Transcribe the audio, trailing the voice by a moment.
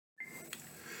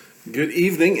Good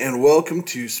evening and welcome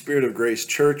to Spirit of Grace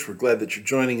Church. We're glad that you're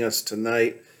joining us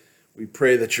tonight. We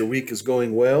pray that your week is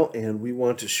going well and we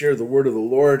want to share the word of the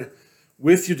Lord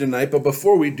with you tonight. But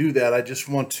before we do that, I just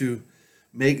want to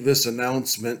make this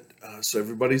announcement so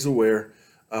everybody's aware.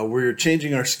 We're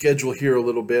changing our schedule here a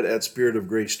little bit at Spirit of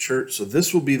Grace Church. So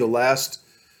this will be the last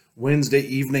Wednesday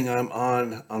evening I'm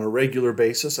on a regular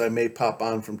basis. I may pop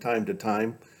on from time to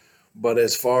time. But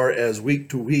as far as week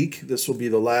to week, this will be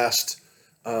the last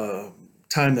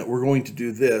time that we're going to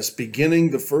do this. Beginning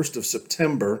the 1st of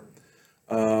September,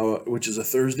 which is a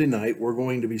Thursday night, we're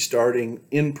going to be starting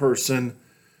in-person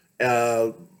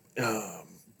Bible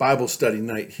study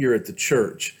night here at the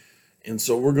church. And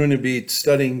so we're going to be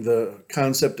studying the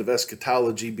concept of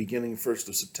eschatology beginning 1st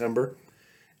of September.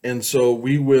 And so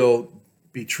we will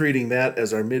be treating that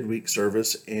as our midweek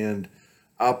service and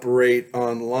operate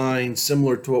online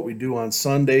similar to what we do on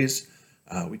Sundays.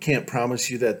 We can't promise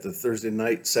you that the Thursday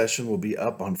night session will be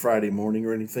up on Friday morning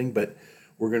or anything, but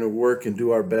we're going to work and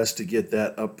do our best to get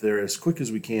that up there as quick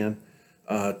as we can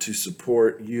to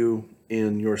support you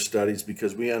in your studies,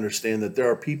 because we understand that there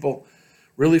are people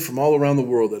really from all around the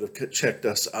world that have checked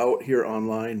us out here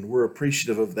online. We're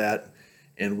appreciative of that,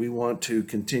 and we want to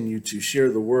continue to share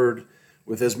the word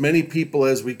with as many people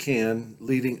as we can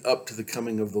leading up to the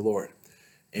coming of the Lord.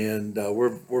 And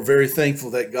we're very thankful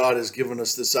that God has given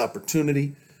us this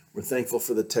opportunity. We're thankful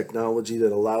for the technology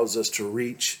that allows us to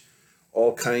reach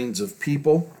all kinds of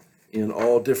people in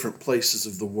all different places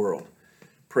of the world.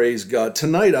 Praise God.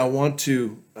 Tonight I want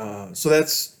to, so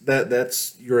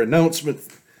that's your announcement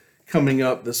coming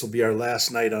up. This will be our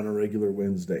last night on a regular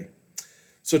Wednesday.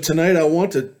 So tonight I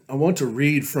want to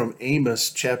read from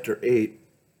Amos chapter 8,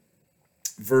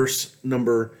 verse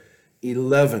number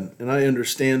 11. And I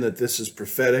understand that this is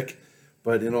prophetic,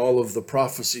 but in all of the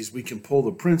prophecies, we can pull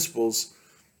the principles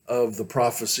of the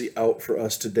prophecy out for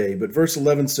us today. But verse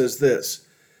 11 says this: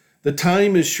 "The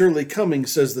time is surely coming,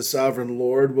 says the sovereign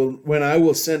Lord, when I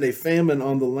will send a famine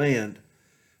on the land,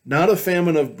 not a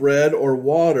famine of bread or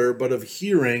water, but of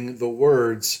hearing the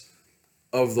words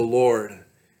of the Lord."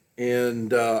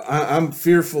 And I'm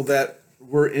fearful that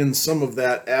we're in some of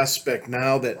that aspect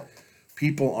now, that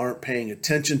people aren't paying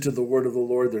attention to the word of the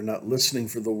Lord. They're not listening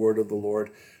for the word of the Lord.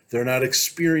 They're not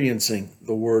experiencing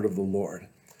the word of the Lord.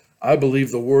 I believe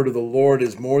the word of the Lord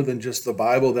is more than just the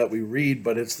Bible that we read,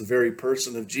 but it's the very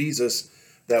person of Jesus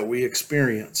that we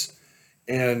experience.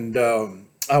 And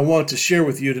I want to share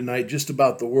with you tonight just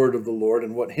about the word of the Lord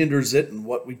and what hinders it and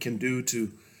what we can do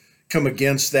to come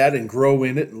against that and grow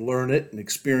in it and learn it and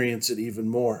experience it even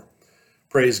more.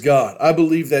 Praise God. I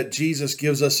believe that Jesus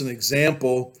gives us an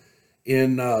example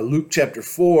in Luke chapter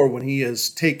 4, when he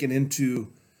is taken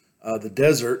into the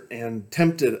desert and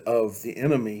tempted of the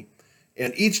enemy.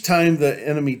 And each time the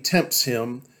enemy tempts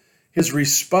him, his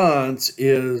response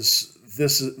is,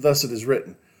 thus it is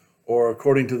written, or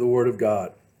according to the word of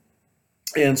God.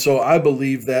 And so I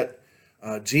believe that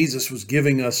Jesus was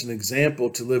giving us an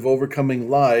example to live overcoming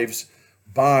lives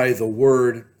by the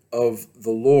word of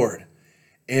the Lord.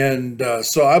 And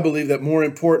so I believe that more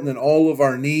important than all of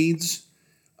our needs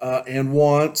and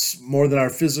wants, more than our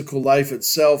physical life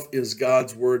itself, is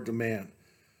God's word to man.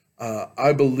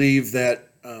 I believe that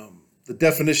the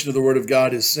definition of the word of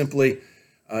God is simply,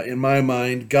 in my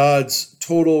mind, God's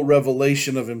total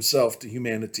revelation of himself to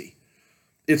humanity.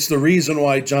 It's the reason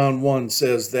why John 1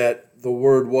 says that the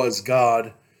word was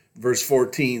God. Verse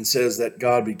 14 says that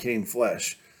God became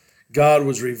flesh. God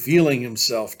was revealing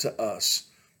himself to us.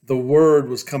 The word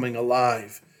was coming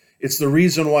alive. It's the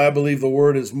reason why I believe the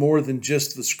word is more than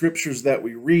just the scriptures that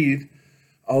we read,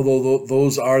 although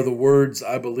those are the words,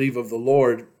 I believe, of the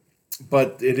Lord,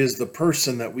 but it is the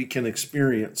person that we can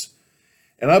experience.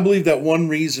 And I believe that one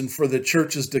reason for the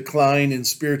church's decline in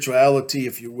spirituality,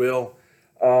 if you will,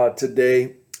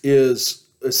 today is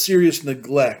a serious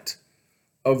neglect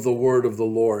of the word of the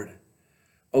Lord,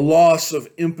 a loss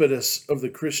of impetus of the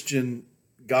Christian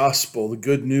gospel, the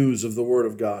good news of the word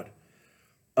of God.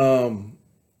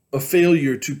 A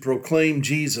failure to proclaim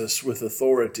Jesus with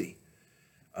authority.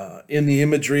 In the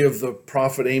imagery of the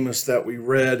prophet Amos that we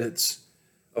read, it's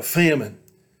a famine,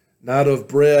 not of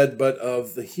bread, but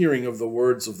of the hearing of the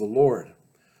words of the Lord.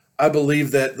 I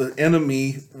believe that the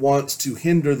enemy wants to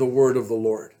hinder the word of the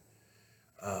Lord.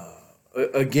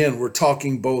 Again, we're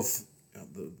talking both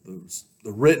the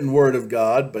written word of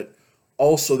God, but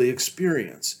also the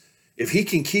experience. If he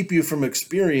can keep you from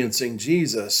experiencing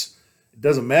Jesus, it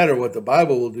doesn't matter what the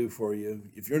Bible will do for you.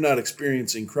 If you're not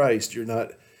experiencing Christ, you're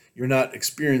not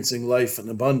experiencing life in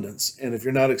abundance. And if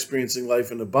you're not experiencing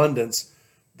life in abundance,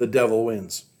 the devil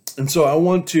wins. And so I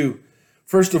want to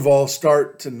First of all,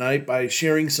 start tonight by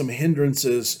sharing some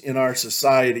hindrances in our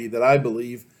society that I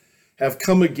believe have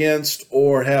come against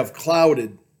or have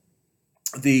clouded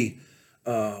the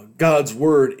God's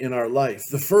word in our life.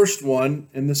 The first one,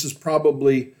 and this is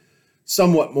probably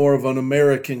somewhat more of an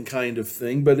American kind of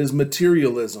thing, but is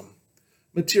materialism.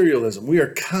 Materialism. We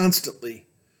are constantly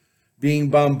being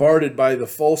bombarded by the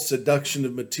false seduction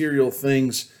of material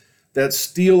things that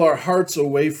steal our hearts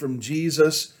away from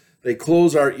Jesus. They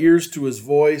close our ears to his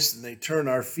voice, and they turn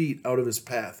our feet out of his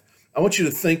path. I want you to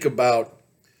think about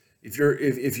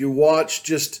if you watch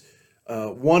just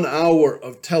 1 hour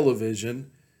of television,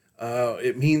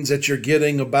 it means that you're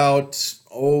getting about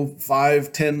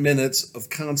 5-10 minutes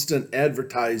of constant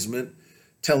advertisement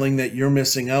telling that you're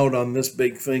missing out on this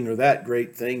big thing or that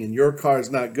great thing, and your car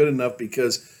is not good enough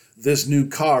because this new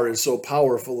car is so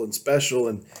powerful and special,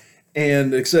 and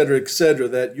et cetera,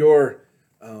 that your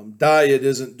diet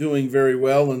isn't doing very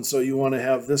well, and so you want to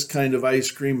have this kind of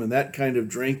ice cream and that kind of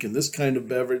drink and this kind of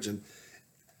beverage and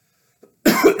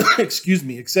excuse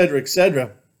me, et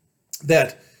cetera,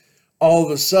 that all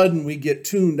of a sudden we get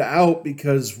tuned out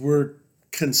because we're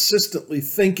consistently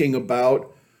thinking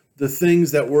about the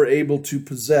things that we're able to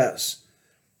possess.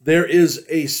 There is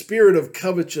a spirit of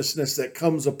covetousness that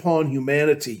comes upon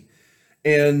humanity,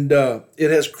 and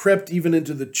it has crept even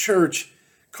into the church,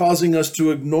 causing us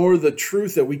to ignore the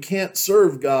truth that we can't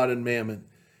serve God and mammon.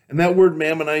 And that word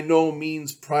mammon, I know,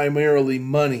 means primarily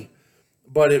money,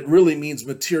 but it really means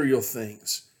material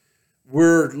things.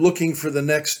 We're looking for the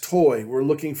next toy. We're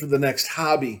looking for the next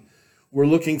hobby. We're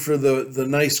looking for the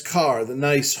nice car, the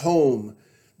nice home,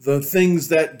 the things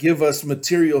that give us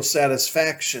material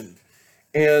satisfaction.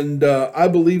 And I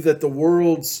believe that the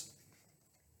world's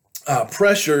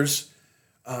pressures,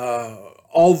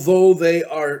 although they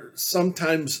are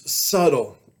sometimes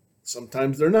subtle,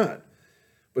 sometimes they're not,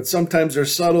 but sometimes they're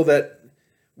subtle, that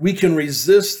we can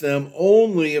resist them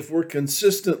only if we're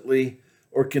consistently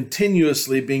or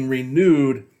continuously being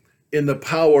renewed in the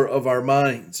power of our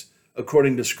minds,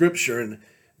 according to Scripture. And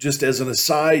just as an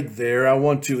aside there, I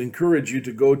want to encourage you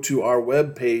to go to our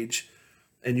webpage,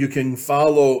 and you can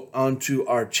follow onto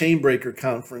our Chainbreaker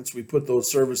conference. We put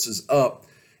those services up,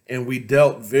 and we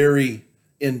dealt very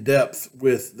in depth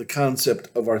with the concept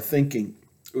of our thinking.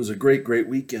 It was a great, great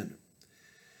weekend.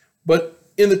 But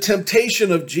in the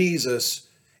temptation of Jesus,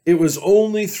 it was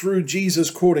only through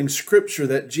Jesus quoting Scripture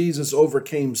that Jesus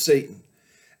overcame Satan.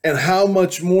 And how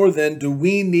much more then do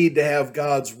we need to have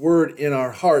God's word in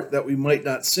our heart that we might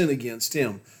not sin against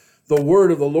him? The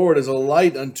word of the Lord is a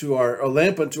lamp unto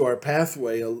our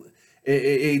pathway,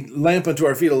 a lamp unto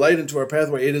our feet, a light unto our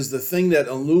pathway. It is the thing that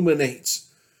illuminates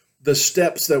the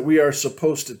steps that we are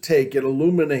supposed to take. It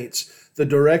illuminates the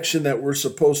direction that we're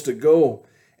supposed to go.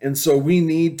 And so we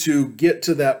need to get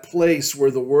to that place where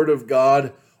the word of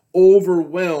God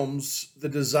overwhelms the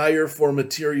desire for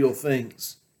material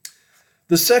things.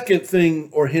 The second thing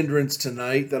or hindrance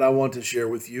tonight that I want to share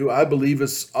with you, I believe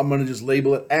I'm going to just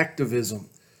label it activism.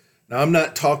 Now, I'm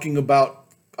not talking about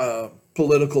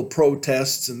political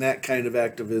protests and that kind of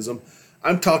activism.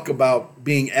 I'm talking about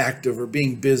being active or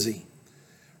being busy.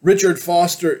 Richard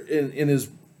Foster, in his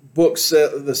book,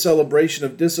 The Celebration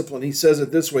of Discipline, he says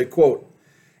it this way, quote,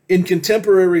 "In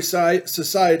contemporary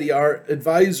society, our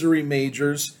advisory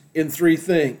majors in three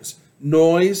things: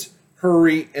 noise,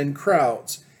 hurry, and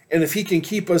crowds. And if he can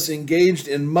keep us engaged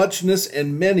in muchness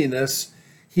and manyness,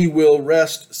 he will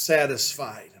rest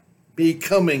satisfied."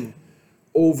 Becoming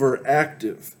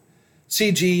overactive.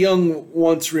 C.G. Jung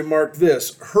once remarked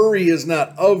this: "Hurry is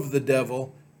not of the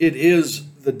devil, it is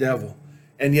the devil."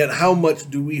 And yet how much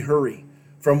do we hurry?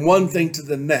 From one thing to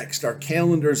the next, our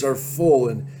calendars are full,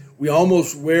 and we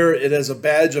almost wear it as a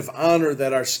badge of honor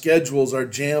that our schedules are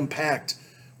jam-packed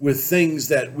with things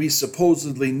that we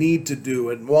supposedly need to do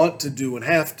and want to do and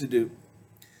have to do.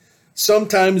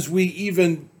 Sometimes we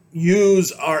even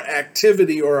use our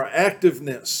activity or our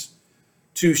activeness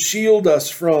to shield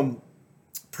us from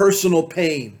personal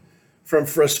pain, from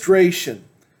frustration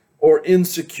or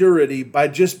insecurity by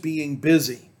just being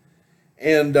busy.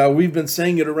 And we've been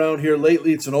saying it around here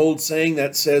lately. It's an old saying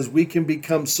that says we can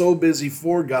become so busy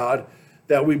for God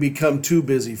that we become too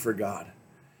busy for God.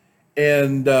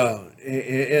 And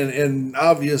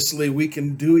obviously we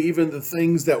can do even the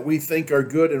things that we think are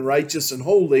good and righteous and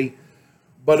holy,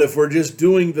 but if we're just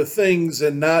doing the things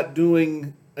and not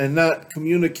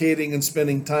communicating and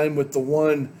spending time with the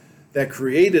one that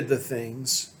created the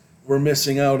things, we're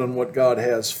missing out on what God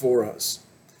has for us.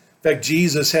 In fact,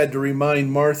 Jesus had to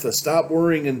remind Martha, stop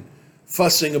worrying and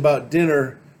fussing about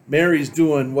dinner. Mary's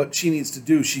doing what she needs to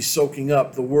do. She's soaking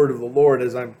up the word of the Lord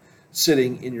as I'm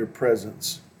sitting in your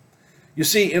presence. You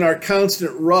see, in our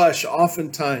constant rush,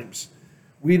 oftentimes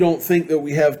we don't think that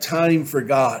we have time for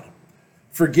God,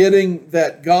 forgetting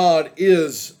that God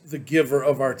is the giver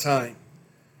of our time.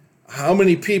 How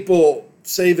many people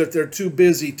say that they're too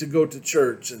busy to go to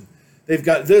church and they've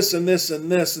got this and this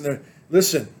and this and they're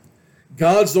listen,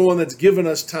 God's the one that's given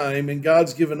us time, and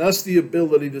God's given us the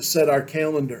ability to set our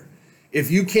calendar.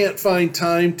 If you can't find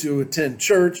time to attend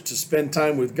church, to spend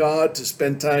time with God, to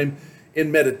spend time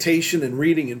in meditation and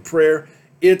reading and prayer,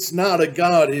 it's not a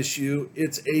God issue,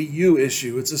 it's a you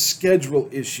issue. It's a schedule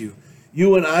issue.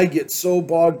 You and I get so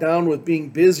bogged down with being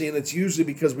busy, and it's usually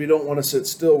because we don't want to sit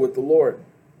still with the Lord.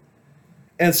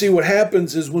 And see, what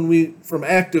happens is when we, from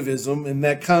activism and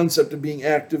that concept of being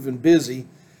active and busy,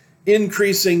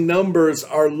 increasing numbers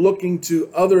are looking to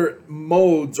other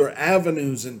modes or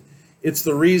avenues. And it's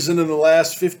the reason in the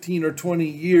last 15 or 20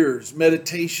 years,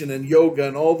 meditation and yoga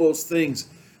and all those things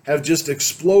have just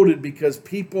exploded because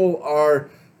people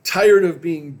are tired of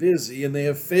being busy, and they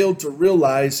have failed to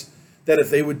realize that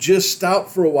if they would just stop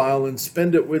for a while and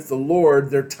spend it with the Lord,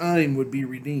 their time would be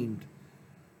redeemed.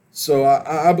 So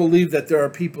I believe that there are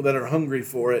people that are hungry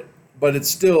for it, but it's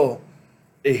still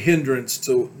a hindrance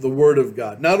to the Word of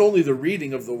God. Not only the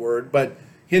reading of the Word, but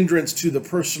hindrance to the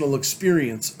personal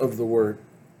experience of the Word.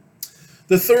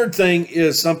 The third thing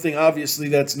is something obviously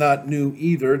that's not new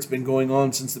either. It's been going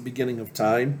on since the beginning of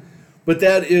time, but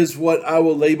that is what I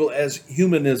will label as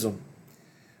humanism.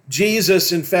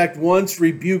 Jesus, in fact, once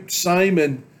rebuked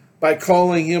Simon by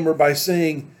calling him, or by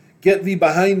saying, "Get thee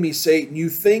behind me, Satan. You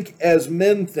think as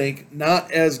men think,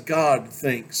 not as God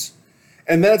thinks."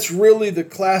 And that's really the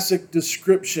classic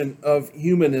description of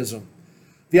humanism.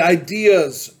 The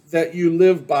ideas that you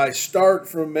live by start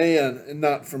from man and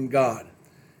not from God.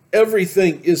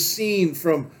 Everything is seen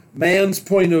from man's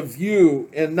point of view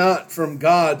and not from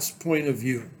God's point of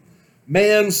view.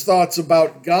 Man's thoughts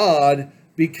about God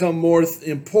become more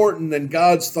important than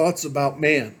God's thoughts about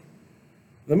man.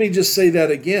 Let me just say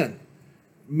that again.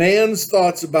 Man's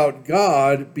thoughts about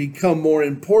God become more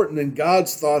important than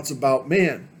God's thoughts about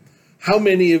man. How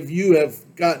many of you have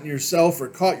gotten yourself or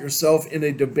caught yourself in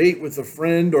a debate with a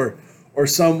friend or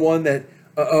someone that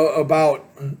about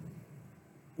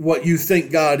what you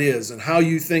think God is and how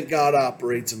you think God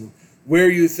operates and where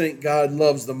you think God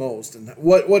loves the most and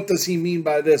what does he mean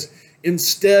by this?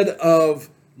 Instead of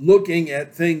looking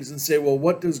at things and say, well,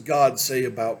 what does God say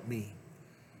about me?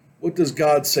 What does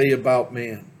God say about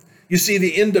man? You see,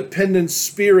 the independent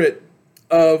spirit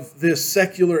of this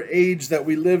secular age that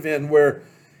we live in, where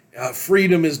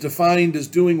freedom is defined as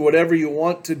doing whatever you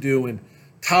want to do, and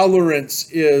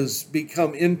tolerance is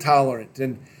become intolerant,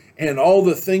 and all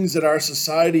the things that our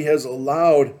society has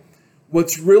allowed.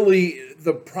 What's really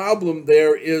the problem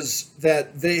there is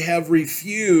that they have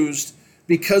refused,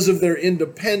 because of their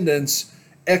independence,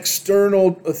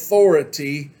 external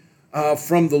authority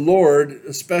from the Lord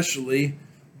especially.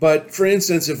 But for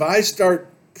instance, if I start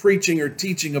preaching or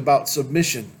teaching about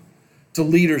submission to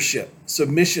leadership,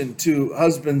 submission to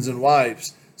husbands and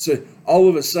wives, so all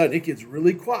of a sudden it gets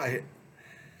really quiet,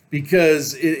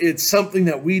 because it's something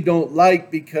that we don't like,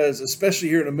 because especially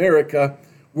here in America,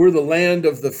 we're the land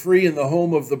of the free and the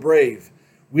home of the brave.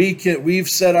 We've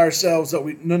set ourselves up.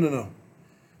 No.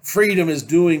 Freedom is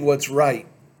doing what's right,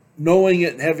 knowing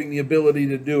it and having the ability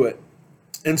to do it.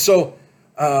 And so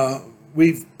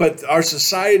but our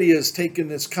society has taken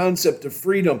this concept of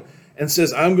freedom and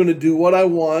says, I'm going to do what I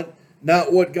want,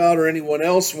 not what God or anyone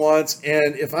else wants.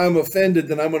 And if I'm offended,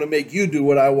 then I'm going to make you do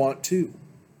what I want too.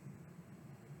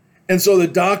 And so the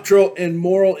doctrinal and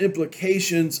moral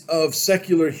implications of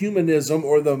secular humanism,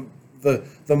 or the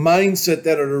mindset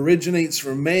that it originates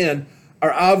from man,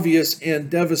 are obvious and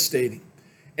devastating.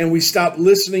 And we stop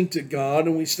listening to God,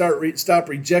 and we stop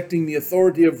rejecting the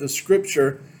authority of the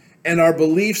Scripture, and our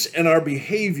beliefs and our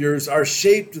behaviors are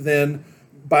shaped then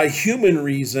by human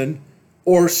reason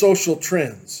or social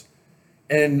trends.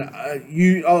 And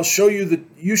you show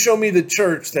me the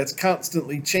church that's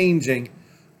constantly changing.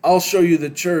 I'll show you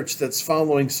the church that's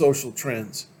following social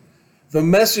trends. The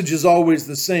message is always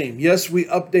the same. Yes, we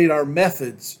update our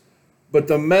methods, but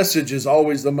the message is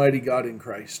always the mighty God in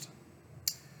Christ.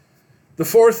 The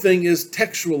fourth thing is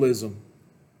textualism.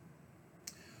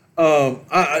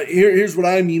 Here's what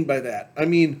I mean by that. I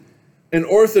mean an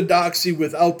orthodoxy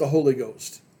without the Holy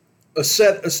Ghost, a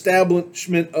set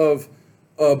establishment of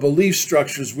belief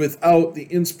structures without the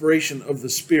inspiration of the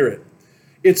Spirit.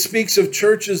 It speaks of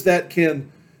churches that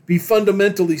can be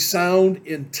fundamentally sound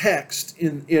in text,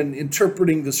 in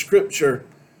interpreting the Scripture,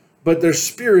 but they're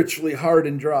spiritually hard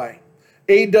and dry.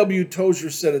 A.W.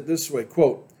 Tozer said it this way,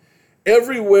 quote,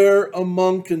 Everywhere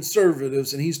among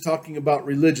conservatives, and he's talking about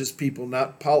religious people,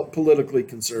 not politically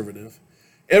conservative.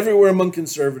 Everywhere among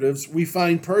conservatives, we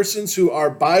find persons who are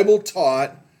Bible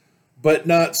taught, but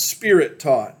not spirit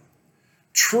taught.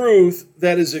 Truth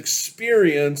that is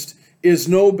experienced is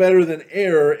no better than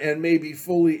error and may be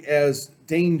fully as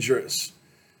dangerous.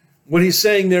 What he's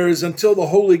saying there is until the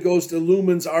Holy Ghost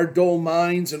illumines our dull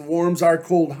minds and warms our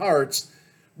cold hearts,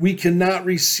 we cannot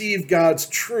receive God's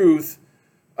truth,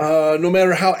 no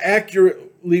matter how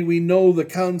accurately we know the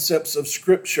concepts of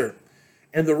Scripture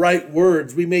and the right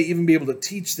words. We may even be able to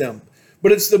teach them.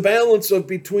 But it's the balance of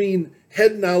between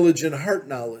head knowledge and heart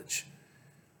knowledge.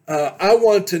 I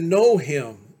want to know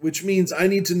him, which means I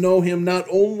need to know him not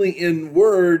only in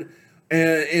word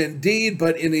and deed,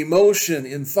 but in emotion,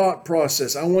 in thought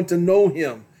process. I want to know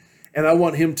him, and I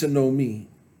want him to know me.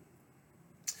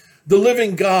 The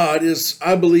living God is,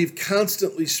 I believe,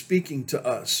 constantly speaking to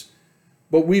us,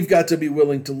 but we've got to be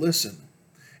willing to listen.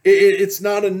 It's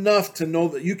not enough to know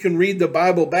that you can read the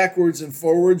Bible backwards and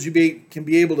forwards. You can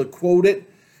be able to quote it.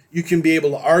 You can be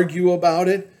able to argue about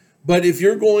it. But if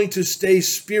you're going to stay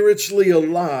spiritually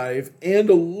alive and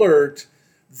alert,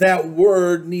 that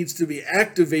word needs to be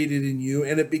activated in you,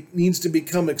 and it needs to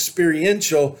become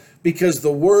experiential, because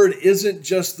the word isn't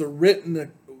just the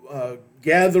written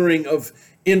gathering of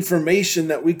information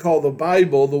that we call the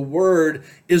Bible. The word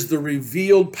is the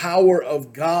revealed power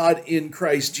of God in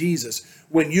Christ Jesus.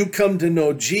 When you come to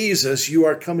know Jesus, you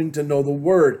are coming to know the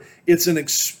word. It's an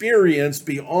experience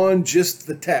beyond just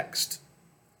the text.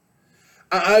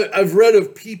 I've read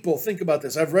of people, think about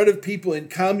this, I've read of people in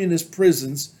communist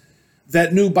prisons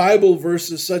that knew Bible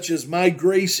verses such as, "My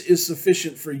grace is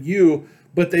sufficient for you,"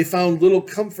 but they found little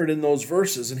comfort in those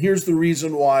verses. And here's the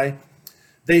reason why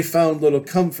they found little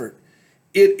comfort.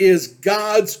 It is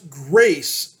God's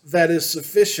grace that is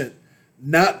sufficient,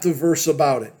 not the verse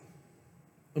about it.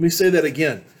 Let me say that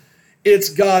again. It's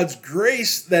God's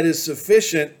grace that is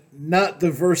sufficient, not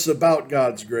the verse about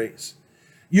God's grace.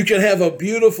 You can have a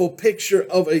beautiful picture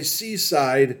of a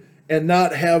seaside and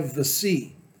not have the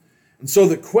sea. And so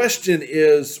the question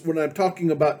is, when I'm talking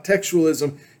about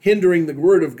textualism hindering the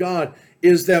word of God,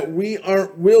 is that we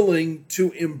aren't willing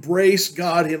to embrace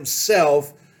God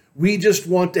himself. We just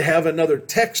want to have another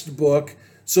textbook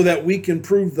so that we can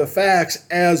prove the facts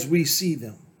as we see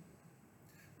them.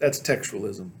 That's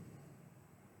textualism.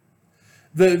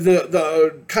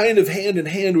 The kind of hand in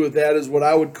hand with that is what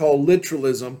I would call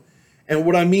literalism. And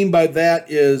what I mean by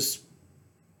that is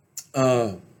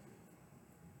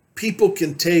people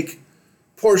can take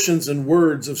portions and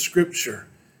words of Scripture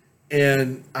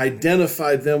and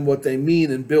identify them, what they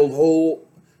mean, and build whole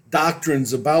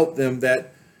doctrines about them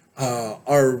that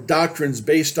are doctrines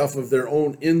based off of their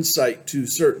own insight to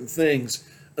certain things,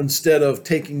 instead of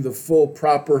taking the full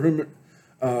proper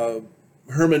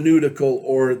hermeneutical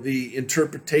or the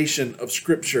interpretation of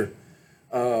Scripture,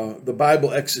 the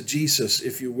Bible exegesis,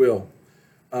 if you will.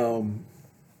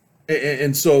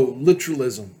 And so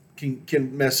literalism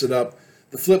can mess it up.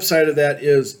 The flip side of that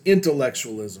is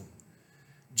intellectualism.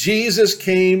 Jesus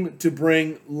came to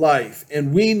bring life,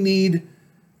 and we need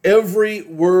every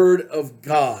word of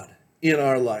God in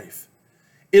our life.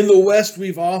 In the West,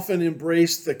 we've often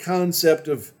embraced the concept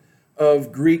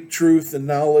of Greek truth and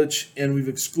knowledge, and we've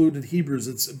excluded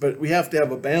Hebrews. But we have to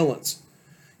have a balance.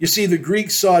 You see, the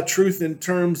Greeks saw truth in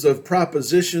terms of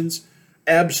propositions,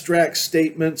 abstract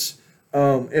statements,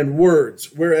 and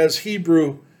words, whereas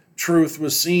Hebrew truth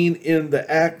was seen in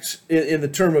the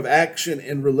term of action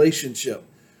and relationship.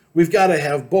 We've got to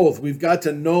have both. We've got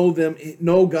to know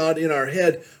God in our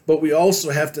head, but we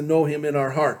also have to know him in our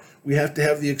heart. We have to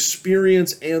have the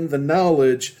experience and the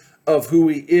knowledge of who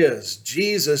he is.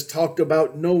 Jesus talked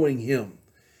about knowing him.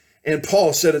 And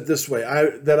Paul said it this way,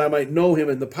 that I might know him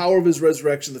in the power of his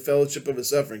resurrection, the fellowship of his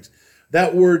sufferings.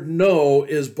 That word know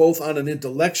is both on an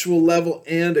intellectual level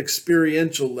and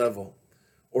experiential level,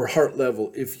 or heart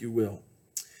level, if you will.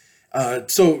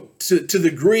 So to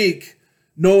the Greek,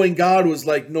 knowing God was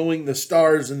like knowing the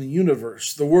stars in the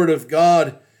universe. The word of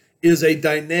God is a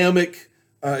dynamic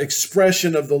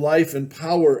expression of the life and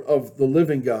power of the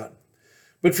living God.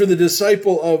 But for the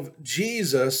disciple of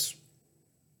Jesus,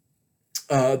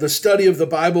 the study of the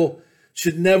Bible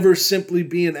should never simply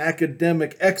be an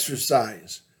academic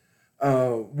exercise.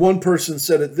 One person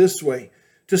said it this way: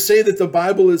 to say that the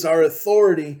Bible is our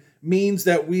authority means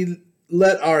that we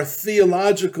let our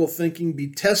theological thinking be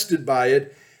tested by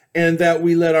it, and that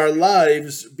we let our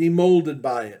lives be molded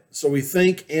by it. So we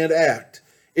think and act.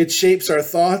 It shapes our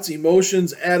thoughts,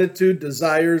 emotions, attitude,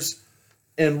 desires,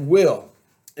 and will.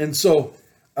 And so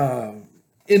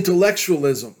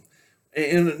intellectualism,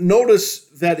 And notice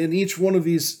that in each one of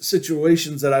these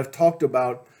situations that I've talked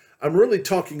about, I'm really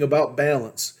talking about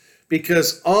balance.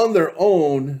 Because on their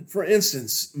own, for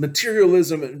instance,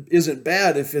 materialism isn't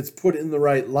bad if it's put in the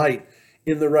right light,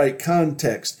 in the right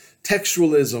context.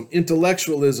 Textualism,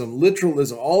 intellectualism,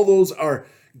 literalism, all those are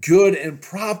good and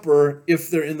proper if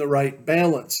they're in the right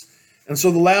balance. And so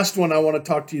the last one I want to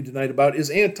talk to you tonight about is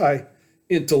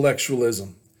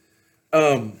anti-intellectualism.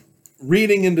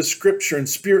 Reading into scripture and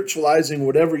spiritualizing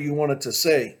whatever you want it to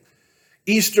say.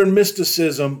 Eastern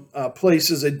mysticism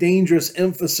places a dangerous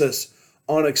emphasis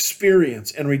on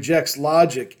experience and rejects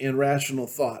logic and rational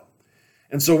thought.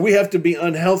 And so we have to be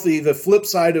unhealthy. The flip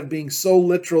side of being so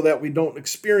literal that we don't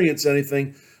experience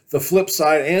anything, the flip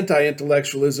side,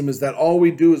 anti-intellectualism, is that all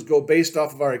we do is go based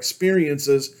off of our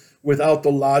experiences without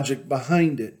the logic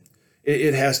behind it.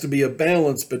 It has to be a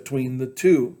balance between the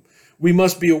two. We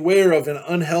must be aware of an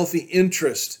unhealthy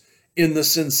interest in the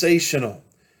sensational.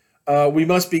 We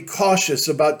must be cautious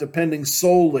about depending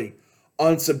solely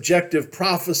on subjective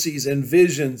prophecies and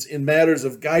visions in matters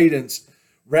of guidance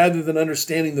rather than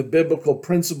understanding the biblical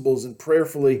principles and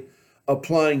prayerfully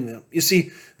applying them. You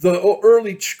see, the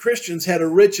early Christians had a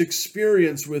rich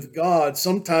experience with God,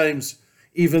 sometimes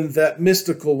even that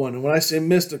mystical one. And when I say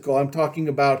mystical, I'm talking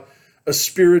about a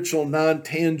spiritual,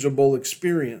 non-tangible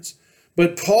experience.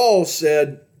 But Paul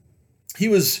said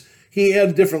he had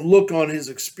a different look on his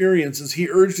experiences. He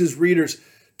urged his readers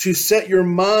to set your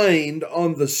mind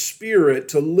on the Spirit,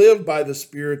 to live by the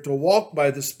Spirit, to walk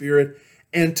by the Spirit,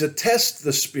 and to test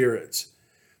the spirits.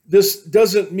 This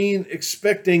doesn't mean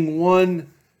expecting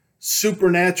one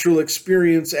supernatural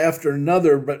experience after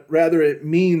another, but rather it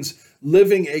means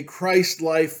living a Christ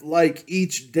life like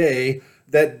each day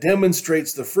that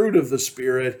demonstrates the fruit of the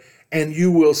Spirit, and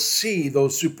you will see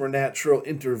those supernatural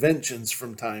interventions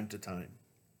from time to time.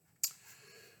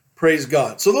 Praise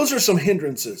God. So those are some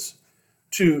hindrances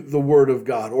to the Word of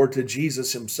God or to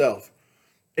Jesus himself.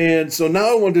 And so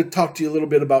now I want to talk to you a little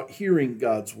bit about hearing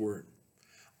God's Word.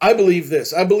 I believe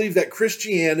this. I believe that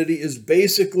Christianity is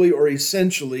basically or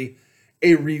essentially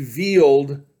a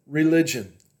revealed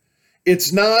religion.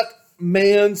 It's not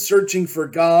man searching for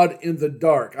God in the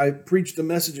dark. I preached a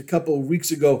message a couple of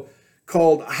weeks ago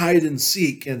called Hide and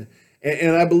Seek. And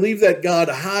I believe that God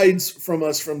hides from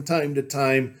us from time to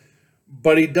time,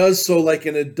 but he does so like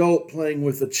an adult playing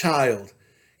with a child.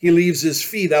 He leaves his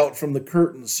feet out from the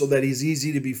curtains so that he's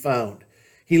easy to be found.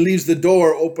 He leaves the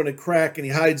door open a crack and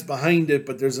he hides behind it,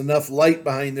 but there's enough light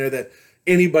behind there that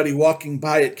anybody walking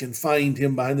by it can find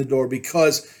him behind the door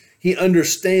because he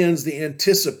understands the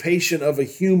anticipation of a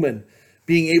human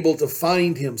being able to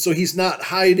find him. So he's not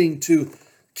hiding to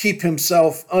keep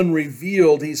himself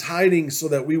unrevealed. He's hiding so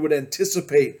that we would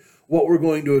anticipate what we're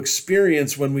going to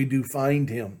experience when we do find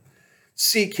him.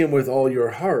 Seek him with all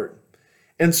your heart.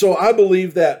 And so I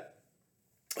believe that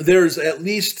there's at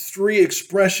least three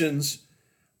expressions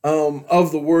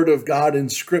of the Word of God in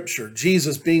Scripture.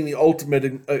 Jesus being the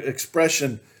ultimate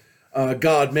expression,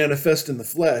 God manifest in the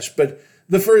flesh. But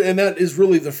the first, and that is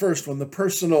really the first one, the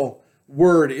personal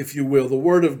Word, if you will, the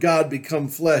Word of God become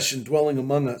flesh and dwelling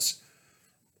among us.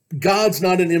 God's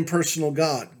not an impersonal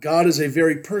God. God is a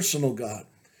very personal God.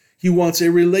 He wants a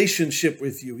relationship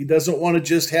with you. He doesn't want to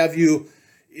just have you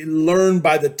learn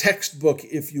by the textbook,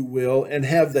 if you will, and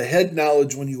have the head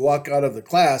knowledge when you walk out of the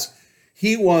class.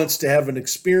 He wants to have an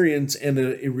experience and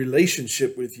a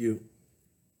relationship with you.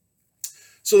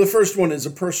 So the first one is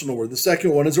a personal word. The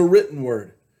second one is a written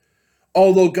word.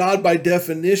 Although God, by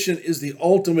definition, is the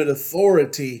ultimate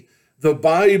authority, the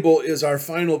Bible is our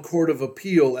final court of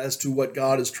appeal as to what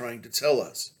God is trying to tell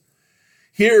us.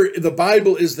 Here, the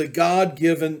Bible is the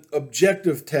God-given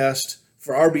objective test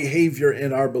for our behavior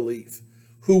and our belief,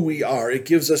 who we are. It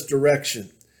gives us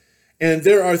direction. And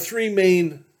there are three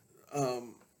main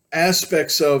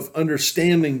aspects of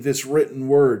understanding this written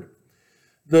word.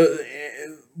 The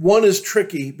one is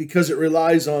tricky because it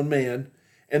relies on man,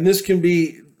 and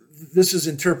this is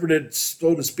interpreted,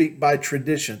 so to speak, by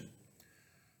tradition.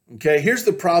 Okay, here's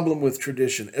the problem with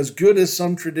tradition. As good as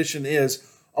some tradition is,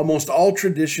 almost all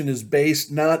tradition is based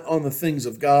not on the things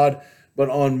of God, but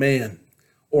on man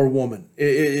or woman.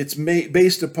 It's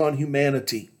based upon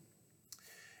humanity.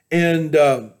 And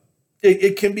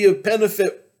it can be a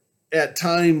benefit at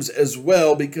times as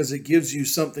well because it gives you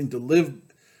something to live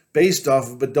based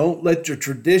off of, but don't let your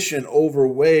tradition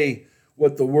overweigh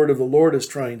what the word of the Lord is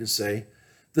trying to say.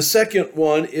 The second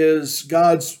one is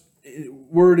God's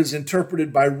word is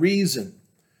interpreted by reason.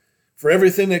 For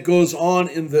everything that goes on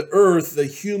in the earth, the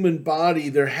human body,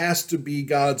 there has to be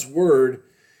God's word.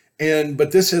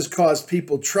 But this has caused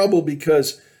people trouble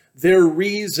because their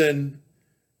reason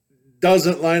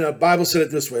doesn't line up. Bible said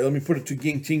it this way. Let me put it to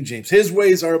King James. His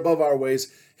ways are above our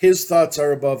ways. His thoughts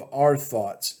are above our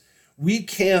thoughts. We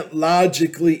can't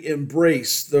logically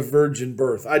embrace the virgin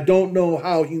birth. I don't know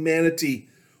how humanity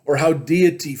or how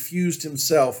deity fused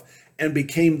himself and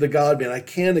became the God-man. I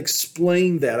can't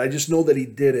explain that. I just know that he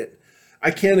did it.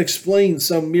 I can't explain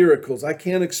some miracles. I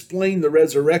can't explain the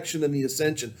resurrection and the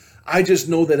ascension. I just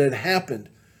know that it happened.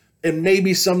 And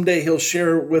maybe someday he'll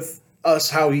share with us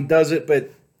how he does it,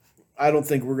 but I don't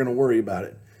think we're going to worry about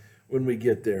it when we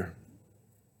get there.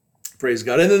 Praise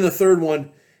God. And then the third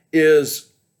one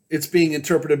is it's being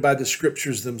interpreted by the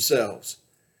scriptures themselves.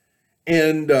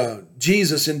 And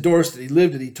Jesus endorsed it. He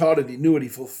lived it. He taught it. He knew it. He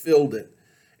fulfilled it.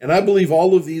 And I believe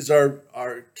all of these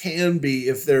can be,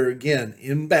 if they're, again,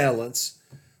 in balance,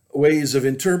 ways of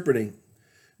interpreting.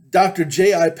 Dr.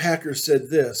 J.I. Packer said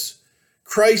this: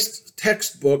 Christ's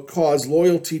textbook calls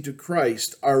loyalty to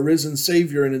Christ, our risen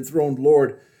Savior and enthroned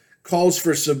Lord, calls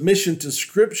for submission to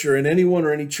Scripture, and anyone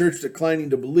or any church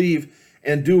declining to believe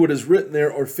and do what is written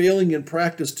there or failing in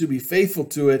practice to be faithful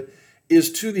to it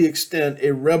is to the extent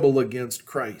a rebel against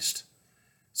Christ.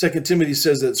 2 Timothy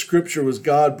says that Scripture was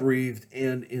God-breathed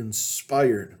and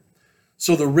inspired.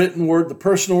 So the written word, the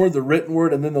personal word, the written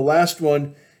word, and then the last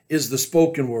one is the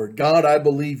spoken word. God, I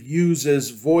believe, uses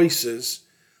voices,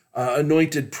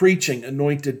 anointed preaching,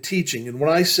 anointed teaching. And when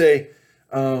I say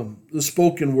the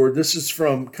spoken word, this is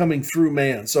from coming through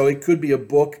man. So it could be a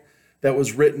book that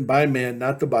was written by man,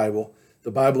 not the Bible.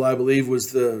 The Bible, I believe,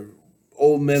 was the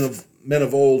old men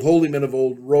of old, holy men of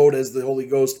old, wrote as the Holy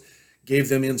Ghost gave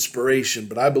them inspiration.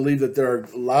 But I believe that there are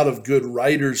a lot of good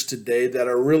writers today that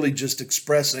are really just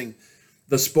expressing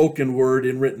the spoken word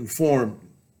in written form,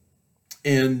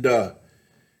 and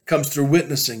comes through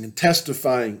witnessing and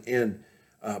testifying and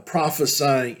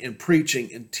prophesying and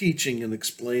preaching and teaching and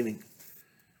explaining.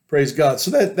 Praise God. So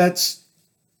that's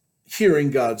hearing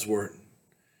God's word.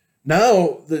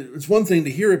 Now, it's one thing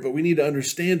to hear it, but we need to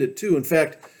understand it too. In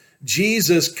fact,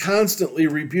 Jesus constantly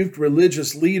rebuked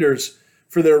religious leaders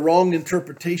for their wrong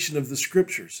interpretation of the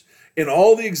scriptures. In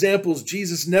all the examples,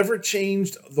 Jesus never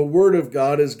changed the word of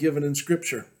God as given in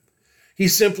scripture. He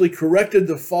simply corrected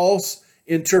the false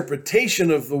interpretation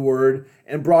of the word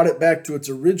and brought it back to its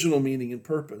original meaning and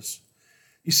purpose.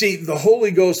 You see, the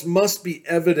Holy Ghost must be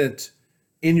evident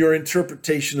in your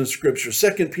interpretation of scripture.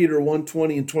 2 Peter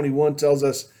 1:20 and 21 tells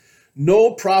us,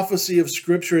 no prophecy of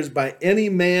scripture is by any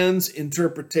man's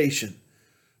interpretation,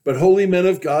 but holy men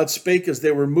of God spake as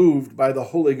they were moved by the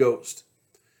Holy Ghost.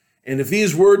 And if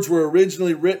these words were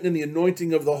originally written in the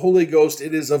anointing of the Holy Ghost,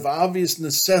 it is of obvious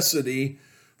necessity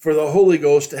for the Holy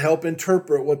Ghost to help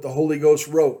interpret what the Holy Ghost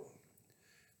wrote.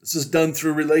 This is done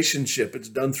through relationship. It's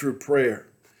done through prayer.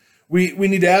 We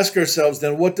need to ask ourselves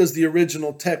then, what does the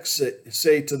original text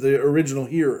say to the original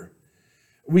hearer?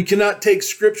 We cannot take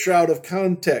scripture out of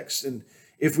context. And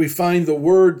if we find the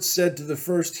word said to the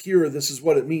first hearer, this is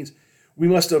what it means, we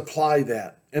must apply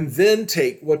that and then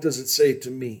take, what does it say to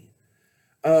me?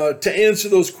 To answer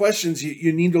those questions,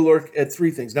 you need to look at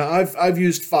three things. Now, I've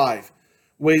used 5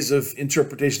 ways of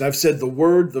interpretation. I've said the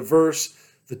word, the verse,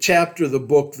 the chapter, the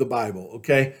book, the Bible,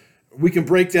 okay? We can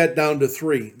break that down to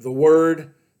 3. The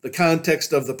word, the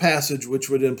context of the passage, which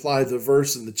would imply the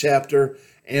verse and the chapter,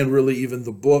 and really even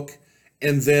the book,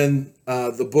 and then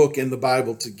the book and the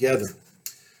Bible together.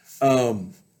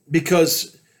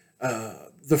 Because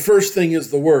the first thing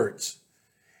is the words.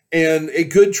 And a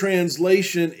good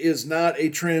translation is not a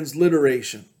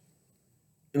transliteration.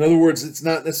 In other words, it's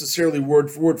not necessarily word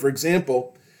for word. For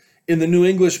example, in the New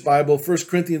English Bible, 1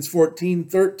 Corinthians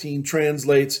 14:13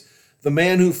 translates, the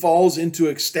man who falls into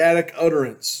ecstatic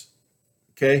utterance.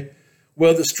 Okay?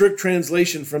 Well, the strict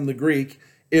translation from the Greek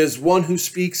is one who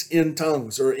speaks in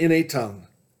tongues or in a tongue.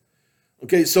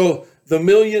 Okay, so the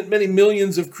many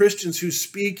millions of Christians who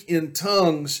speak in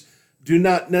tongues do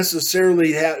not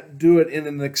necessarily do it in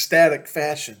an ecstatic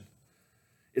fashion.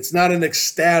 It's not an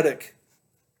ecstatic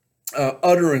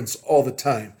utterance all the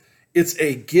time. It's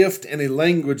a gift and a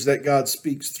language that God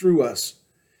speaks through us.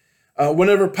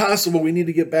 Whenever possible, we need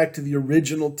to get back to the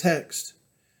original text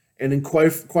and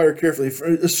inquire carefully.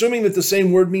 Assuming that the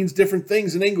same word means different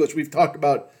things in English. We've talked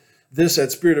about this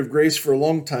at Spirit of Grace for a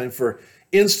long time. For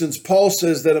instance, Paul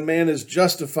says that a man is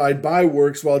justified by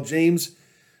works, while James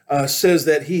says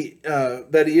that he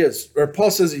is. Or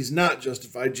Paul says he's not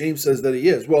justified. James says that he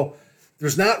is. Well,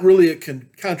 there's not really a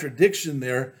contradiction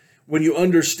there when you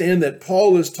understand that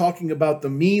Paul is talking about the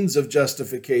means of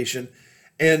justification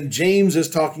and James is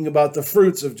talking about the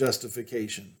fruits of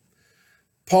justification.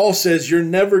 Paul says you're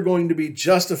never going to be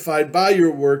justified by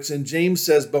your works, and James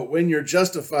says, but when you're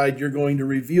justified, you're going to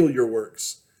reveal your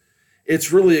works.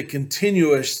 It's really a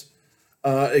continuous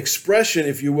expression,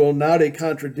 if you will, not a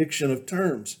contradiction of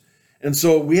terms. And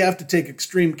so we have to take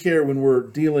extreme care when we're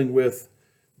dealing with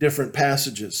different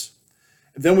passages.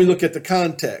 And then we look at the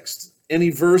context. Any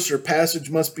verse or passage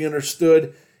must be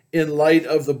understood in light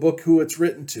of the book who it's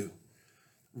written to.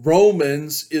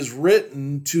 Romans is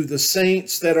written to the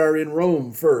saints that are in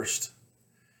Rome first.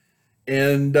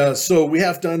 And so we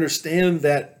have to understand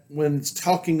that when it's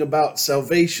talking about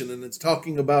salvation and it's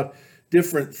talking about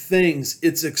different things,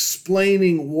 it's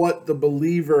explaining what the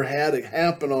believer had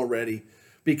happen already,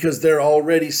 because they're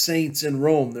already saints in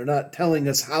Rome. They're not telling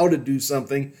us how to do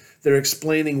something. They're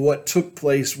explaining what took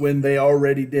place when they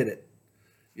already did it.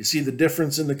 You see the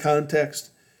difference in the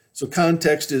context? So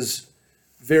context is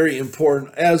very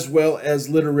important, as well as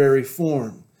literary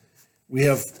form. We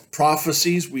have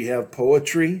prophecies, we have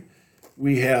poetry,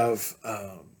 we have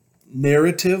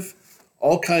narrative,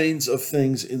 all kinds of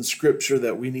things in Scripture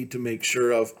that we need to make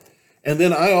sure of. And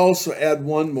then I also add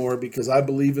one more, because I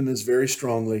believe in this very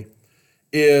strongly,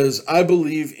 is I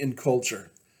believe in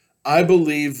culture. I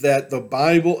believe that the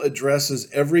Bible addresses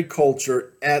every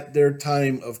culture at their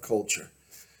time of culture.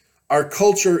 Our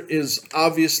culture is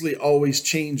obviously always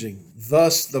changing.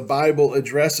 Thus, the Bible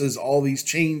addresses all these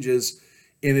changes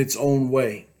in its own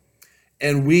way.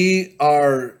 And we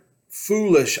are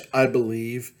foolish, I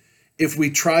believe, if we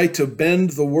try to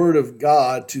bend the Word of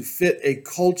God to fit a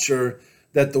culture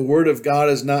that the Word of God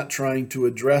is not trying to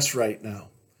address right now.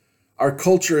 Our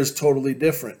culture is totally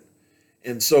different.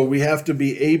 And so we have to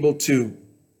be able to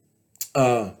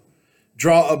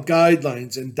draw up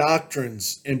guidelines and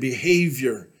doctrines and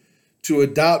behavior to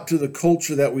adopt to the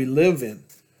culture that we live in.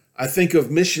 I think of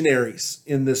missionaries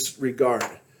in this regard.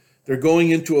 They're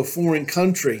going into a foreign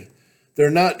country.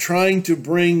 They're not trying to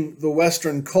bring the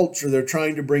Western culture. They're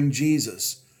trying to bring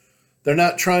Jesus. They're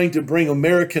not trying to bring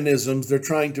Americanisms. They're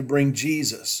trying to bring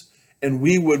Jesus. And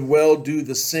we would well do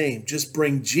the same. Just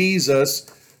bring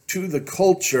Jesus to the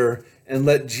culture and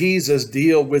let Jesus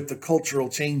deal with the cultural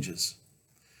changes.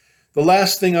 The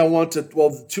last thing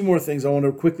two more things I want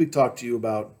to quickly talk to you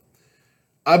about.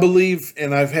 I believe,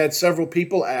 and I've had several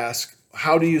people ask,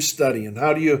 how do you study and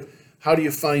how do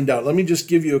you find out? Let me just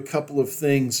give you a couple of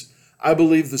things. I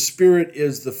believe the Spirit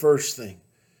is the first thing.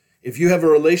 If you have a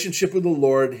relationship with the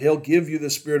Lord, He'll give you the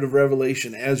spirit of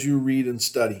revelation as you read and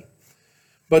study.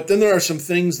 But then there are some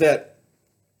things that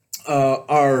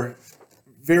are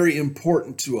very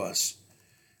important to us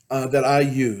that I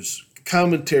use.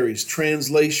 Commentaries,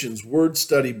 translations, word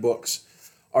study books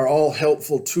are all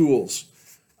helpful tools.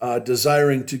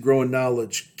 Desiring to grow in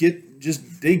knowledge.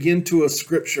 Just dig into a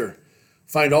scripture.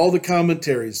 Find all the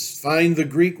commentaries. Find the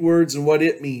Greek words and what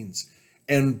it means.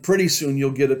 And pretty soon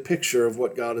you'll get a picture of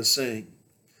what God is saying.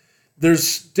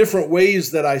 There's different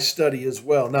ways that I study as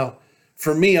well. Now,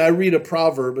 for me, I read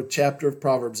a chapter of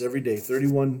Proverbs every day.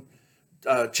 31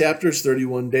 chapters,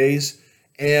 31 days.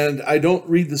 And I don't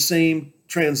read the same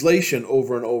translation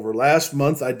over and over. Last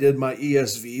month I did my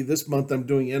ESV. This month I'm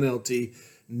doing NLT.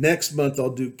 Next month,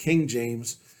 I'll do King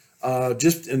James.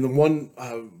 Just in the one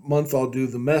month, I'll do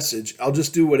the Message. I'll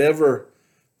just do whatever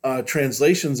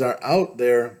translations are out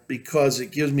there, because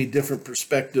it gives me different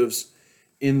perspectives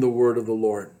in the Word of the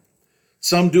Lord.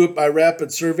 Some do it by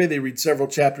rapid survey. They read several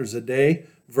chapters a day,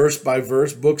 verse by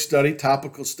verse, book study,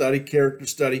 topical study, character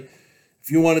study.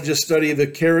 If you want to just study the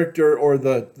character or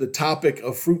the topic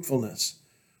of fruitfulness,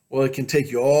 well, it can take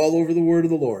you all over the Word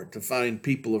of the Lord to find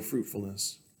people of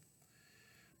fruitfulness.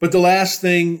 But the last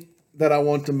thing that I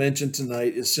want to mention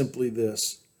tonight is simply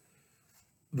this.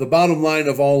 The bottom line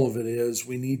of all of it is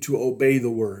we need to obey the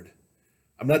Word.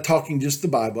 I'm not talking just the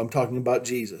Bible. I'm talking about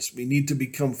Jesus. We need to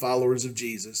become followers of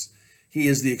Jesus. He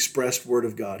is the expressed Word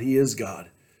of God. He is God,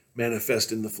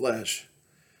 manifest in the flesh.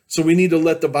 So we need to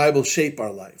let the Bible shape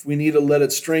our life. We need to let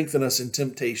it strengthen us in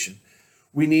temptation.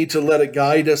 We need to let it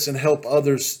guide us and help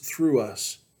others through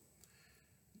us.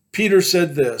 Peter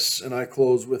said this, and I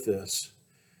close with this.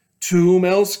 To whom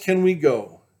else can we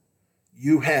go?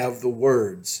 You have the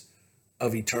words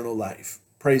of eternal life.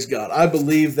 Praise God. I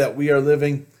believe that we are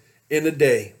living in a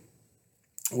day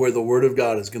where the Word of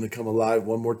God is going to come alive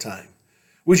one more time.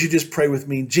 Would you just pray with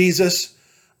me? Jesus,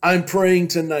 I'm praying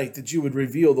tonight that you would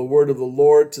reveal the Word of the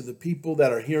Lord to the people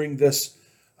that are hearing this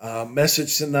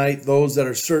message tonight, those that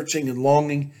are searching and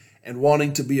longing and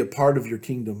wanting to be a part of your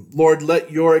kingdom. Lord,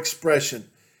 let your expression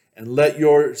and let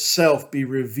yourself be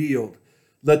revealed.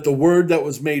 Let the Word that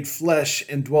was made flesh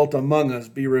and dwelt among us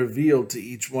be revealed to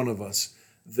each one of us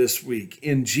this week.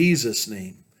 In Jesus'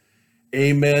 name,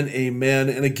 amen, amen.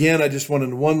 And again, I just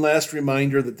wanted one last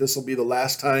reminder that this will be the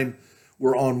last time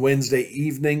we're on Wednesday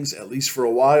evenings, at least for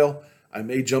a while. I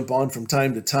may jump on from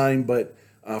time to time, but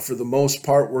For the most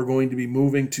part, we're going to be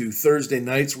moving to Thursday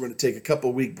nights. We're going to take a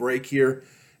couple week break here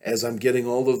as I'm getting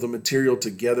all of the material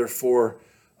together for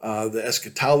the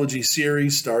eschatology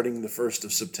series starting the 1st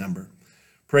of September.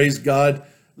 Praise God.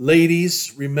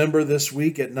 Ladies, remember this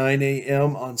week at 9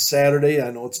 a.m. on Saturday.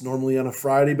 I know it's normally on a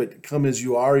Friday, but Come As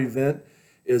You Are event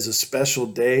is a special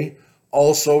day.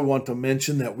 Also, I want to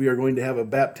mention that we are going to have a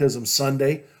baptism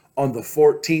Sunday on the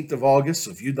 14th of August.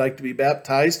 So if you'd like to be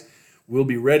baptized, we'll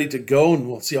be ready to go, and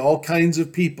we'll see all kinds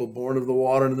of people born of the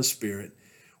water and the Spirit.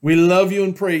 We love you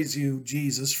and praise you,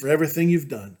 Jesus, for everything you've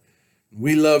done.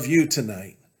 We love you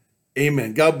tonight.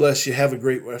 Amen. God bless you. Have a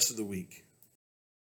great rest of the week.